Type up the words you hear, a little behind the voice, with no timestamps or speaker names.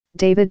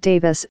David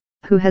Davis,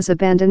 who has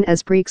abandoned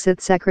as Brexit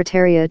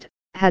Secretariat,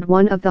 had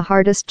one of the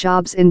hardest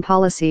jobs in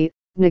policy,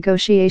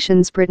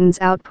 negotiations Britain's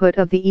output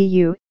of the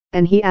EU,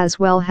 and he as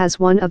well has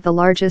one of the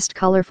largest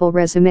colourful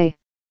resume.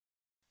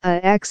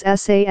 A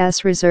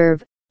ex-SAS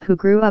reserve, who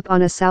grew up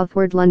on a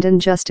southward London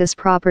justice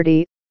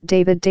property,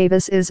 David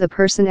Davis is a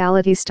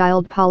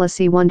personality-styled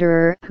policy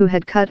wanderer who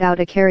had cut out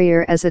a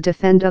career as a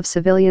defender of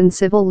civilian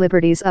civil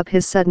liberties up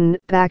his sudden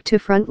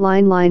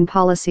back-to-frontline line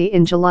policy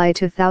in July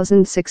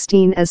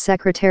 2016 as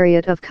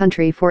Secretariat of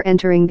Country for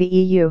entering the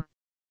EU.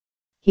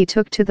 He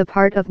took to the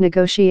part of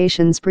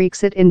negotiations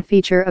Brexit in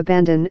feature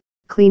abandon,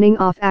 cleaning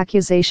off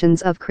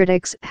accusations of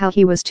critics how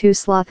he was too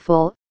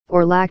slothful,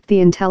 or lacked the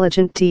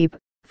intelligent deep,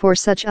 for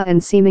such a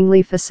and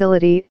seemingly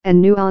facility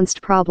and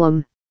nuanced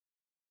problem.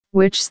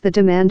 Which's the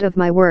demand of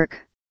my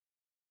work?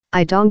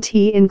 I don't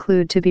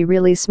include to be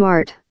really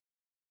smart.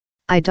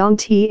 I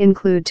don't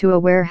include to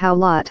aware how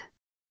lot.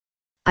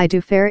 I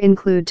do fair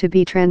include to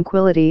be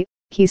tranquility,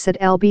 he said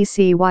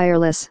LBC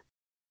Wireless.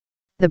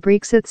 The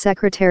Brexit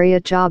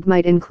Secretariat job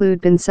might include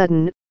been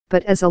sudden,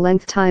 but as a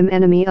length-time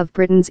enemy of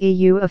Britain's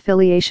EU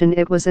affiliation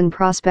it was an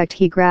prospect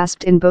he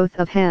grasped in both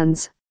of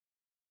hands.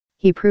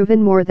 He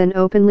proven more than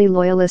openly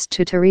loyalist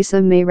to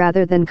Theresa May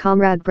rather than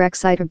comrade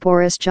Brexiter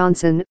Boris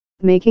Johnson,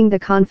 making the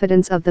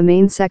confidence of the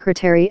main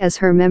secretary as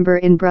her member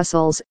in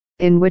Brussels,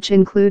 in which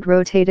include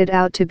rotated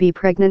out to be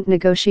pregnant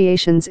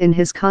negotiations in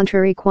his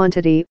contrary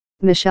quantity,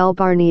 Michel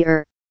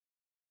Barnier.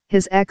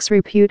 His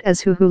ex-repute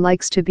as who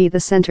likes to be the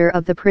center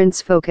of the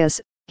prince's focus,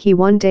 he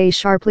one day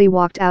sharply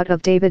walked out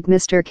of David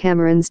Mr.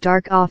 Cameron's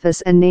dark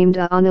office and named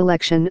a on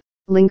election,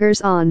 lingers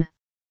on.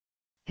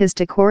 His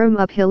decorum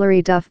up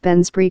Hilary Duff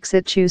Ben's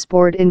Brexit choose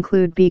board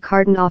include B.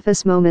 Carton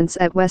office moments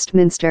at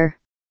Westminster.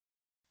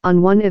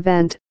 On one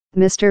event,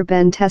 Mr.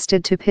 Ben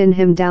tested to pin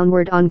him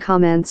downward on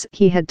comments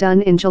he had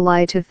done in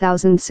July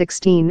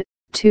 2016,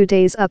 2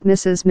 days up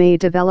Mrs. May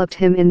developed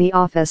him in the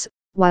office,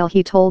 while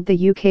he told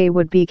the UK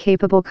would be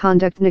capable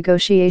conduct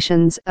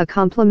negotiations a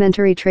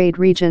complementary trade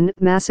region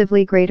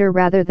massively greater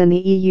rather than the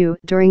EU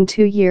during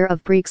 2 years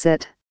of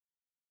Brexit.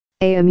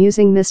 A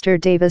amusing Mr.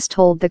 Davis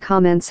told the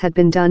comments had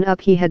been done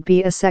up he had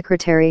be a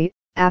secretary,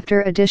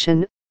 after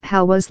addition,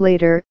 how was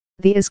later,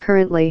 the is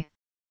currently.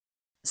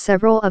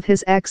 Several of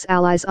his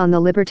ex-allies on the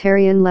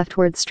libertarian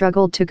leftward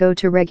struggled to go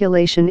to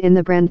regulation in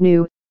the brand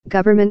new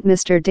government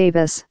Mr.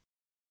 Davis.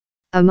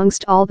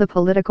 Amongst all the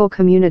political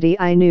community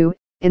I knew,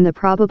 in the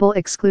probable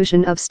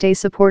exclusion of stay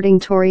supporting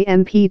Tory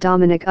MP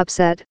Dominic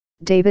Upset,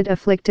 David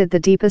afflicted the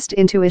deepest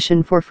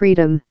intuition for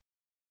freedom.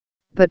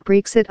 But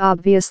Brexit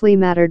obviously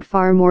mattered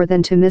far more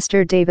than to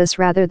Mr. Davis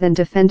rather than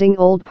defending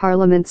old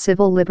Parliament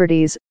civil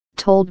liberties,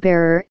 told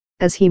Bearer,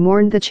 as he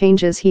mourned the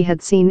changes he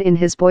had seen in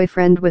his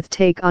boyfriend with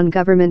take on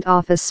government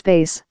office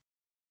space.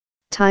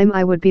 Time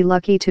I would be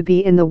lucky to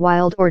be in the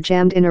wild or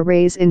jammed in a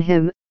raise in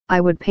him,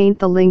 I would paint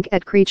the link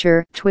at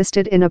creature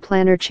twisted in a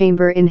planner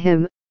chamber in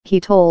him, he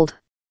told.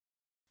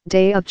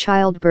 Day of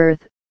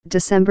childbirth,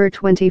 December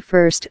 21,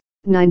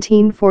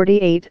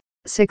 1948,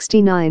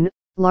 69,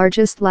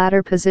 largest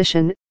ladder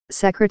position,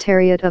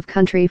 Secretariat of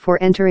Country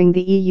for entering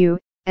the EU,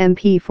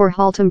 MP for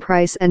Haltom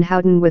Price and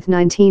Howden with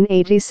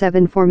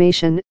 1987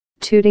 formation,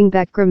 Tooting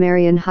Beck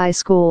Grammarian High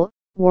School,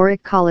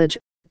 Warwick College,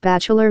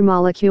 Bachelor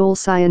Molecule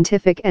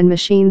Scientific and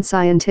Machine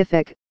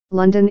Scientific,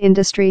 London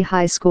Industry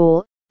High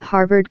School,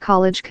 Harvard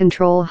College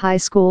Control High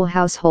School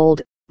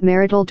Household,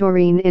 marital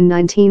Doreen in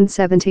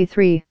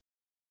 1973.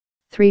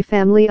 3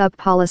 Family Up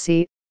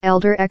Policy,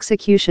 Elder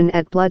Execution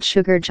at Blood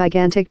Sugar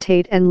Gigantic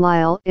Tate and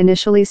Lyle.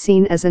 Initially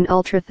seen as an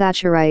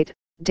ultra-Thatcherite,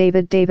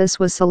 David Davis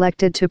was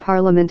selected to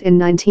Parliament in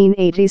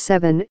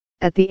 1987,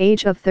 at the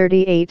age of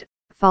 38,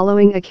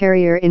 following a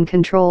career in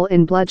control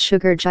in Blood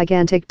Sugar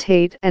Gigantic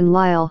Tate and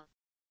Lyle.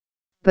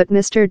 But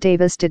Mr.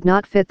 Davis did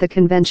not fit the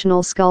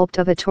conventional sculpt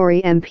of a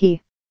Tory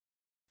MP.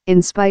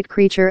 In spite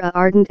creature a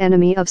ardent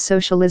enemy of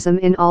socialism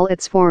in all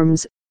its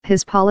forms,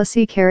 his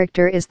policy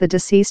character is the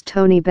deceased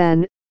Tony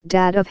Benn,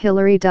 dad of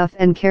Hilary Duff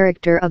and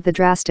character of the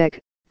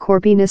drastic,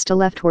 Corbynista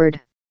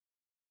leftward.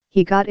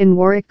 He got in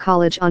Warwick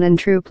College on en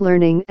troop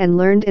learning and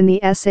learned in the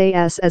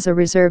SAS as a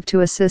reserve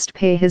to assist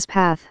pay his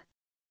path.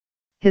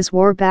 His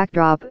war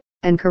backdrop,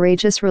 and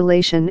courageous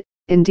relation,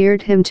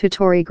 endeared him to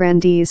Tory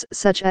grandees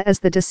such as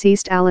the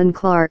deceased Alan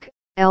Clark,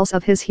 else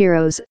of his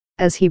heroes,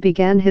 as he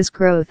began his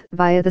growth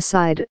via the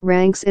side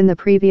ranks in the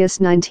previous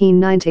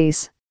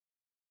 1990s.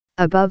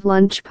 Above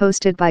lunch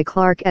posted by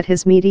Clark at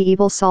his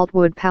medieval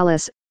Saltwood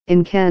Palace,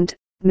 in Kent,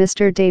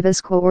 Mr.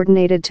 Davis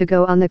coordinated to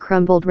go on the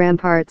crumbled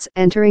ramparts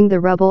entering the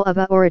rubble of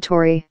a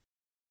oratory.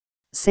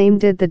 Same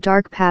did the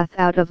dark path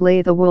out of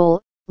Lay the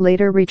Wool,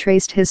 later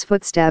retraced his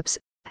footsteps,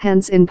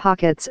 hands in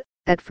pockets,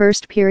 at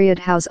first period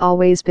has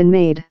always been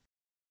made.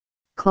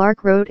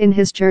 Clark wrote in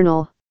his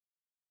journal.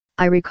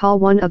 I recall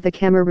one of the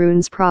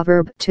Cameroons'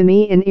 proverb to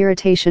me in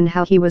irritation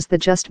how he was the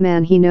just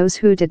man he knows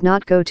who did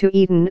not go to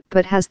Eton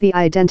but has the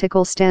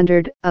identical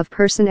standard of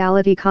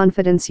personality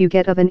confidence you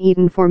get of an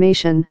Eton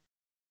formation.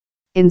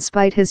 In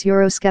spite his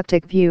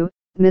Eurosceptic view,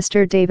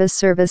 Mr. Davis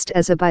serviced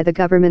as a by the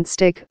government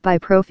stick by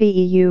Profi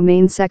EU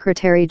Main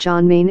Secretary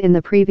John Main in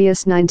the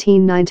previous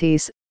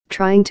 1990s,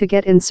 trying to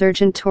get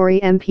insurgent Tory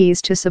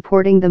MPs to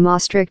supporting the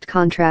Maastricht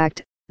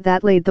contract,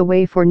 that laid the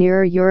way for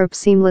nearer Europe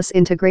seamless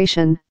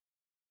integration.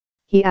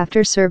 He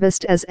after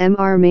serviced as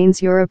Mr.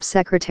 Main's Europe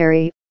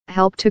Secretary,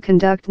 helped to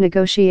conduct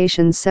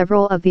negotiations.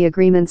 Several of the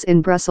agreements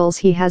in Brussels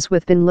he has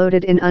with been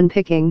loaded in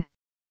unpicking.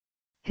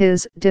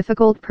 His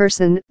difficult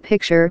person,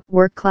 picture,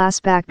 work-class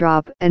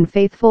backdrop and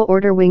faithful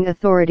order wing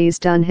authorities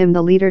done him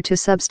the leader to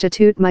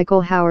substitute Michael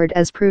Howard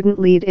as prudent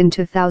lead in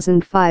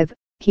 2005,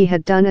 he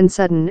had done and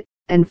sudden,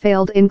 and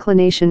failed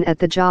inclination at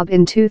the job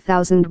in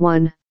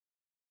 2001.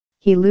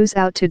 He lose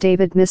out to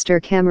David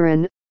Mr.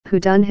 Cameron, who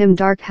done him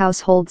dark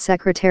household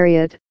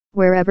secretariat,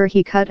 wherever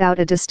he cut out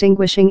a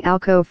distinguishing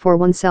alcove for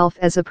oneself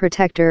as a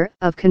protector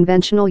of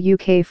conventional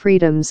UK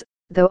freedoms,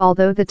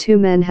 although the two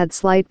men had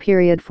slight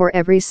period for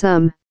every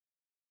sum.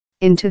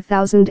 In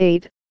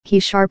 2008,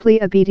 he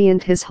sharply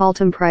obedient his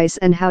Haltom Price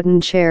and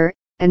Howden chair,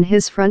 and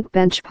his front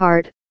bench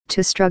part,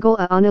 to struggle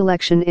on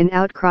election in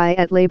outcry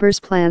at Labour's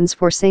plans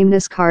for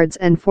sameness cards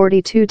and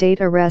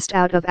 42-date arrest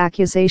out of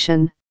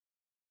accusation.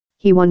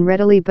 He won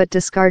readily but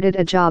discarded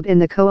a job in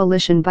the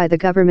coalition by the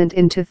government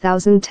in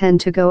 2010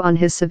 to go on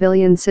his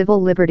civilian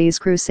civil liberties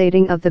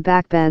crusading of the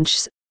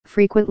backbenches,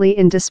 frequently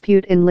in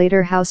dispute in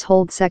later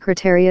Household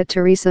Secretariat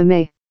Theresa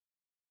May.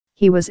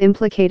 He was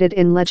implicated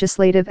in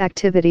legislative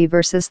activity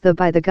versus the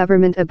by the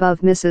government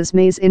above Mrs.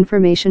 May's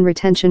information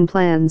retention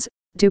plans,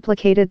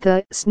 duplicated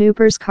the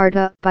Snoopers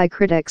Carta by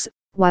critics,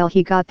 while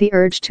he got the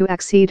urge to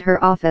accede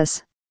her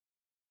office.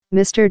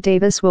 Mr.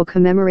 Davis will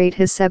commemorate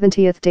his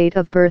 70th date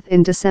of birth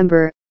in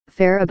December,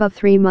 fair above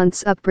 3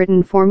 months up.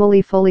 Britain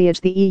formally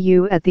foliage the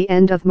EU at the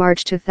end of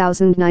March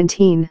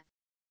 2019.